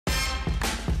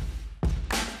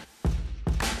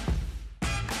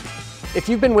If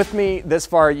you've been with me this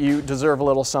far, you deserve a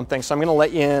little something, so I'm going to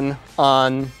let you in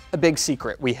on a big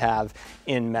secret we have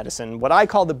in medicine, what I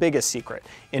call the biggest secret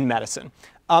in medicine.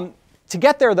 To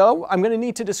get there, though, I'm going to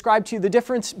need to describe to you the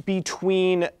difference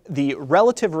between the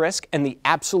relative risk and the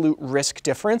absolute risk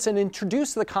difference and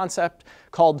introduce the concept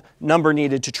called number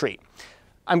needed to treat.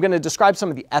 I'm going to describe some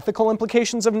of the ethical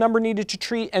implications of number needed to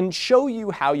treat and show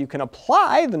you how you can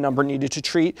apply the number needed to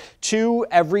treat to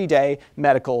everyday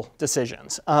medical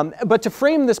decisions. But to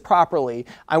frame this properly,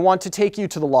 I want to take you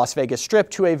to the Las Vegas Strip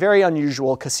to a very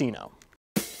unusual casino.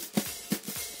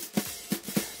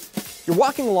 You're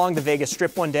walking along the Vegas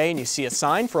Strip one day and you see a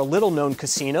sign for a little-known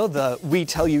casino, the We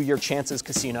Tell You Your Chances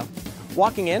Casino.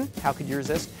 Walking in, how could you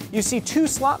resist? You see two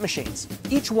slot machines.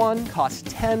 Each one costs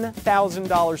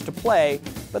 $10,000 to play,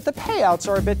 but the payouts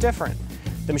are a bit different.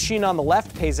 The machine on the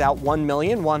left pays out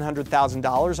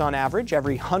 $1,100,000 on average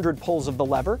every 100 pulls of the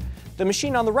lever. The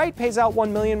machine on the right pays out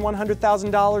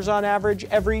 $1,100,000 on average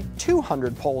every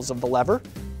 200 pulls of the lever.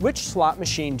 Which slot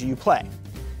machine do you play?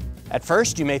 At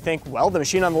first, you may think, well, the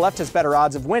machine on the left has better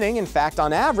odds of winning. In fact,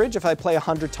 on average, if I play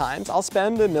 100 times, I'll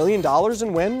spend $1 million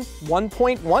and win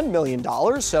 $1.1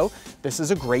 million, so this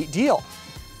is a great deal.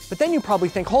 But then you probably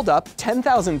think, hold up,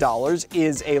 $10,000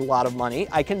 is a lot of money.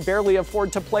 I can barely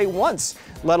afford to play once,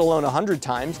 let alone 100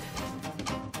 times.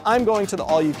 I'm going to the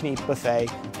all-you-can-eat buffet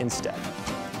instead.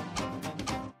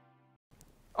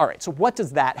 All right, so what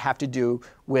does that have to do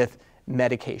with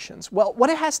medications? Well, what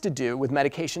it has to do with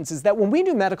medications is that when we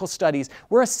do medical studies,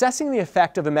 we're assessing the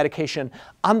effect of a medication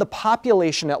on the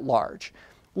population at large.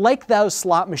 Like those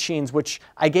slot machines, which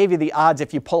I gave you the odds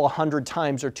if you pull 100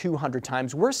 times or 200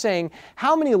 times, we're saying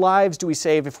how many lives do we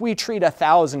save if we treat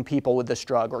 1,000 people with this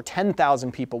drug or 10,000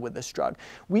 people with this drug.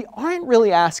 We aren't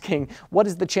really asking what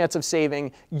is the chance of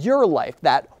saving your life,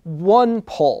 that one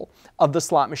pull of the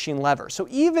slot machine lever. So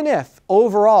even if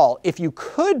overall, if you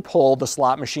could pull the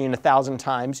slot machine 1,000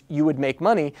 times, you would make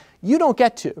money, you don't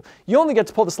get to. You only get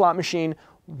to pull the slot machine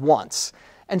once.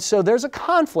 And so there's a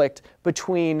conflict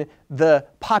between the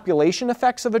population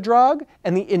effects of a drug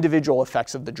and the individual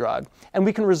effects of the drug. And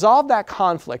we can resolve that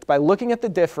conflict by looking at the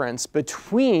difference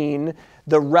between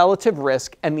the relative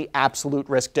risk and the absolute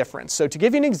risk difference. So to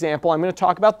give you an example, I'm going to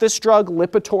talk about this drug,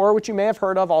 Lipitor, which you may have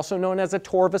heard of, also known as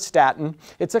atorvastatin.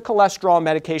 It's a cholesterol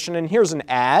medication, and here's an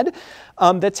ad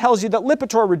that tells you that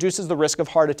Lipitor reduces the risk of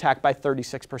heart attack by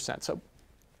 36%. So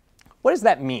what does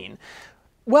that mean?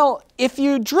 Well, if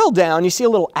you drill down, you see a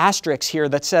little asterisk here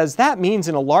that says that means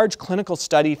in a large clinical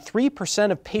study,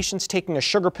 3% of patients taking a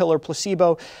sugar pill or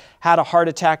placebo had a heart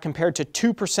attack compared to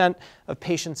 2% of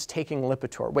patients taking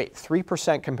Lipitor. Wait,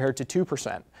 3% compared to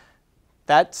 2%?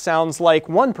 That sounds like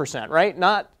 1%, right?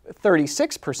 Not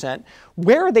 36%.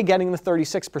 Where are they getting the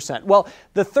 36%? Well,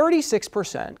 the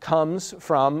 36% comes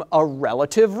from a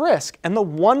relative risk, and the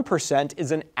 1%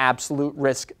 is an absolute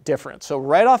risk difference. So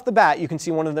right off the bat, you can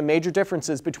see one of the major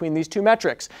differences between these two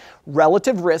metrics.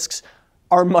 Relative risks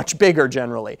are much bigger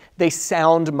generally. They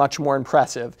sound much more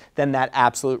impressive than that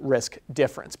absolute risk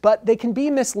difference. But they can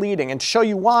be misleading, and to show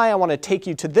you why, I want to take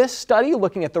you to this study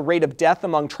looking at the rate of death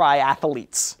among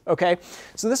triathletes. Okay?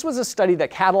 So this was a study that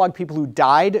cataloged people who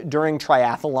died during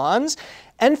triathlons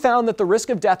and found that the risk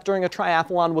of death during a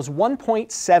triathlon was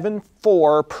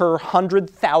 1.74 per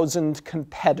 100,000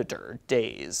 competitor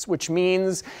days, which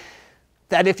means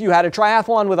that if you had a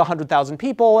triathlon with 100,000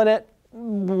 people in it,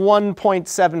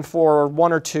 1.74,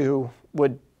 one or two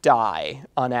would die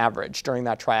on average during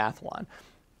that triathlon.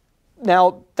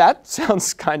 Now, that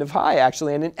sounds kind of high,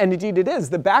 actually, and indeed it is.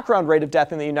 The background rate of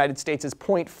death in the United States is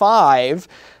 0.5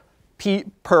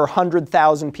 per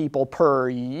 100,000 people per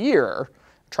year.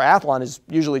 Triathlon is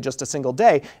usually just a single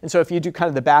day. And so if you do kind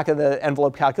of the back of the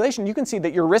envelope calculation, you can see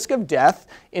that your risk of death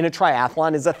in a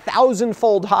triathlon is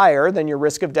 1,000-fold higher than your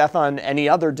risk of death on any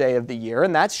other day of the year.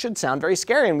 And that should sound very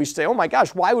scary. And we should say, oh my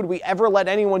gosh, why would we ever let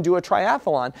anyone do a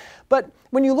triathlon? But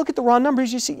when you look at the raw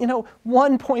numbers, you see,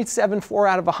 1.74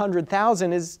 out of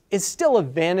 100,000 is still a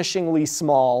vanishingly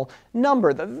small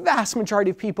number. The vast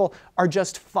majority of people are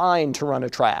just fine to run a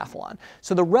triathlon.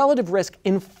 So the relative risk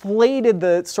inflated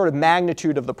the sort of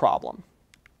magnitude of the problem.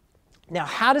 Now,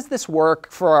 how does this work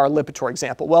for our Lipitor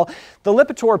example? Well, the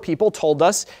Lipitor people told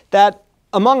us that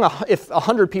if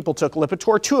 100 people took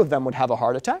Lipitor, 2 of them would have a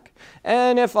heart attack.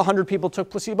 And if 100 people took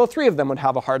placebo, 3 of them would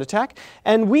have a heart attack.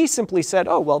 And we simply said,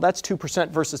 oh, well, that's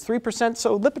 2% versus 3%,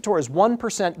 so Lipitor is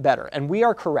 1% better. And we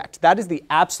are correct. That is the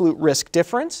absolute risk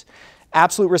difference.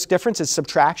 Absolute risk difference is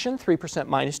subtraction. 3%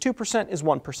 minus 2% is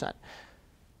 1%.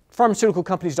 Pharmaceutical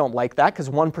companies don't like that because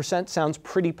 1% sounds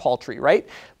pretty paltry, right?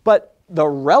 But the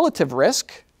relative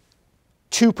risk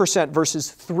 2%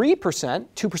 versus 3%,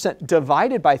 2%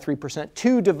 divided by 3%,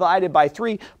 2 divided by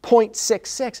 3,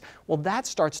 0.66. Well, that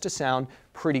starts to sound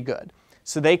pretty good.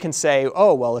 So they can say,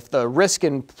 oh, well, if the risk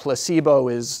in placebo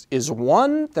is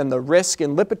 1, then the risk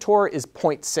in Lipitor is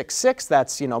 0.66.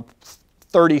 That's,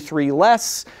 33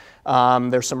 less.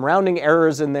 There's some rounding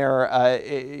errors in there,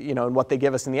 in what they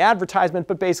give us in the advertisement,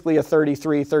 but basically a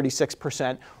 33,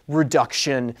 36%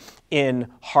 reduction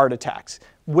in heart attacks,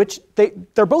 which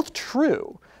they're both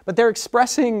true, but they're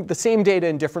expressing the same data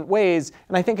in different ways,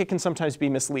 and I think it can sometimes be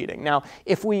misleading. Now,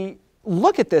 if we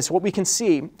look at this, what we can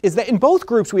see is that in both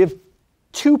groups we have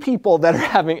two people that are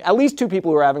having, at least two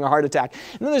people who are having a heart attack.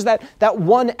 And then there's that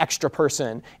one extra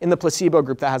person in the placebo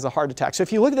group that has a heart attack. So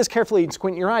if you look at this carefully and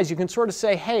squint your eyes, you can sort of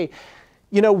say, hey,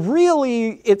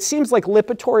 really, it seems like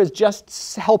Lipitor is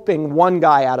just helping one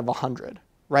guy out of 100,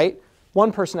 right?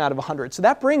 One person out of 100. So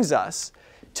that brings us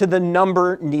to the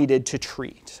number needed to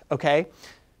treat, okay?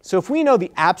 So if we know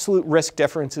the absolute risk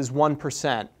difference is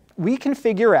 1%, we can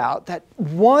figure out that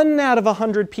 1 out of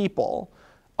 100 people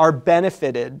are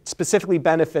specifically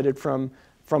benefited from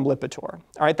Lipitor. All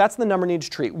right, that's the number needed to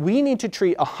treat. We need to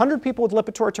treat 100 people with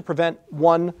Lipitor to prevent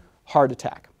 1 heart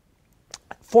attack.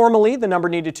 Formally, the number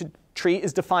needed to treat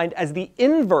is defined as the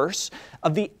inverse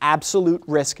of the absolute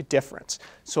risk difference.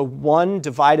 So 1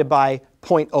 divided by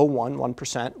 0.01,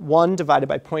 1%, 1 divided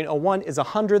by 0.01 is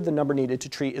 100. The number needed to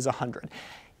treat is 100.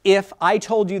 If I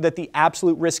told you that the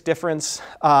absolute risk difference,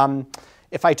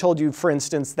 if I told you, for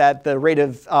instance, that the rate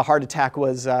of heart attack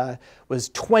was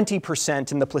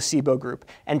 20% in the placebo group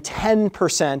and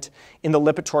 10% in the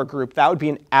Lipitor group, that would be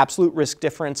an absolute risk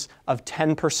difference of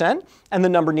 10%. And the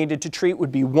number needed to treat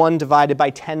would be 1 divided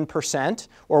by 10%,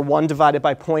 or 1 divided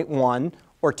by 0.1,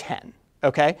 or 10.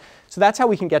 Okay? So that's how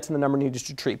we can get to the number needed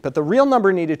to treat. But the real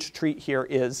number needed to treat here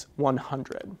is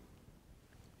 100.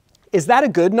 Is that a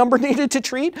good number needed to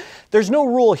treat? There's no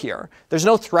rule here. There's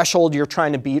no threshold you're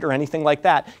trying to beat or anything like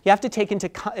that. You have to take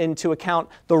into account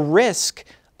the risk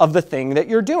of the thing that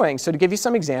you're doing. So to give you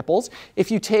some examples,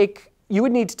 you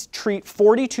would need to treat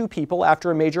 42 people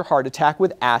after a major heart attack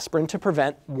with aspirin to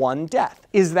prevent 1 death.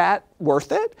 Is that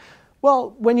worth it?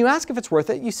 Well, when you ask if it's worth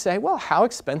it, you say, well, how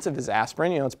expensive is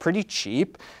aspirin? It's pretty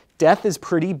cheap. Death is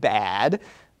pretty bad.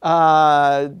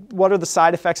 What are the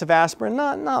side effects of aspirin?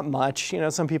 Not much.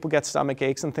 Some people get stomach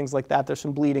aches and things like that. There's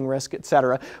some bleeding risk, et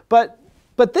cetera. But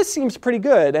this seems pretty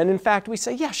good. And in fact, we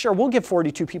say, yeah, sure, we'll give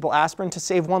 42 people aspirin to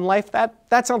save 1 life.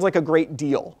 That sounds like a great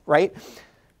deal, right?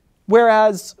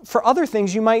 Whereas for other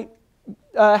things, you might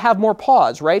have more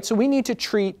pause, right? So we need to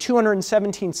treat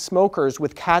 217 smokers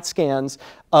with CAT scans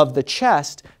of the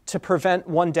chest to prevent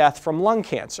 1 death from lung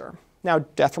cancer. Now,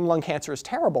 death from lung cancer is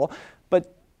terrible,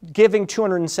 but giving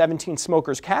 217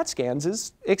 smokers CAT scans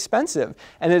is expensive,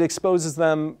 and it exposes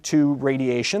them to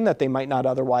radiation that they might not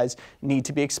otherwise need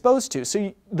to be exposed to.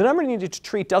 So the number needed to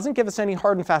treat doesn't give us any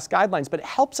hard and fast guidelines, but it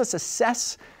helps us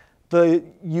assess the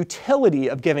utility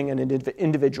of giving an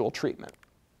individual treatment.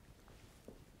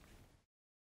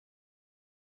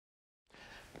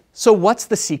 So what's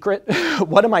the secret?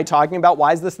 What am I talking about?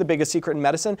 Why is this the biggest secret in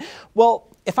medicine? Well,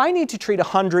 if I need to treat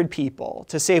 100 people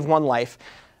to save 1 life,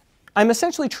 I'm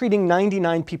essentially treating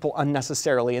 99 people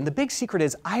unnecessarily, and the big secret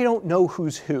is I don't know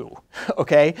who's who,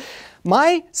 okay?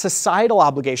 My societal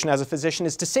obligation as a physician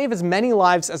is to save as many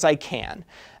lives as I can,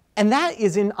 and that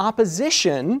is in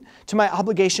opposition to my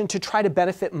obligation to try to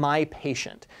benefit my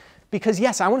patient. Because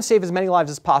yes, I want to save as many lives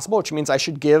as possible, which means I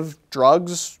should give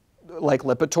drugs like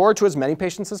Lipitor to as many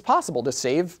patients as possible to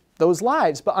save those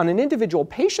lives. But on an individual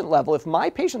patient level, if my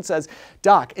patient says,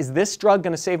 "Doc, is this drug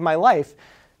going to save my life?"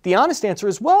 the honest answer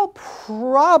is, well,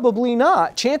 probably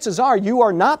not. Chances are you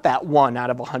are not that 1 out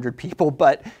of 100 people,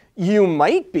 but you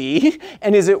might be.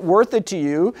 And is it worth it to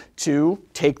you to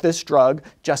take this drug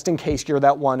just in case you're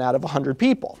that 1 out of 100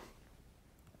 people?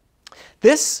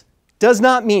 This does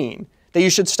not mean that you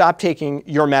should stop taking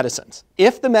your medicines.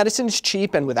 If the medicine is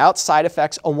cheap and without side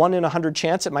effects, a 1 in 100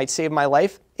 chance it might save my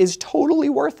life is totally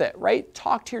worth it, right?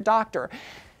 Talk to your doctor.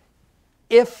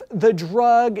 If the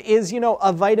drug is,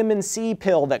 a vitamin C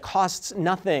pill that costs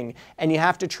nothing and you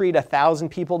have to treat 1,000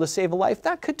 people to save a life,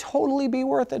 that could totally be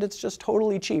worth it. It's just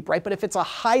totally cheap, right? But if it's a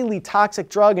highly toxic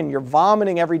drug and you're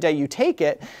vomiting every day you take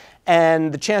it,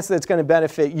 and the chance that it's going to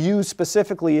benefit you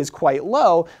specifically is quite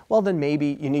low, well, then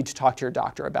maybe you need to talk to your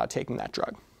doctor about taking that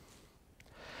drug.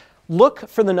 Look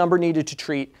for the number needed to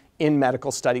treat in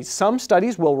medical studies. Some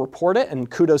studies will report it, and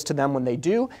kudos to them when they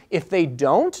do. If they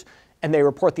don't, and they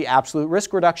report the absolute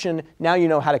risk reduction, now you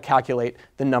know how to calculate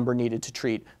the number needed to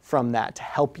treat from that to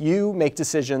help you make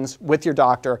decisions with your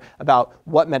doctor about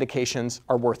what medications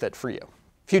are worth it for you.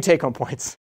 A few take-home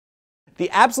points. The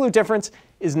absolute difference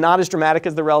is not as dramatic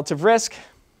as the relative risk,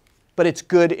 but it's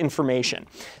good information.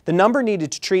 The number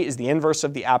needed to treat is the inverse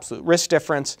of the absolute risk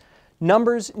difference.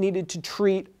 Numbers needed to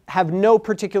treat have no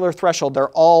particular threshold. They're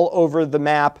all over the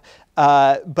map.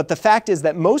 But the fact is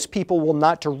that most people will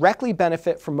not directly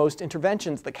benefit from most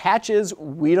interventions. The catch is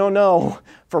we don't know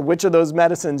for which of those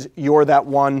medicines you're that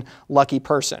one lucky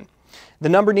person. The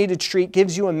number needed to treat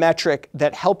gives you a metric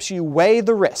that helps you weigh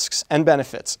the risks and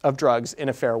benefits of drugs in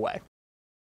a fair way.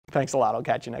 Thanks a lot. I'll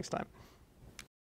catch you next time.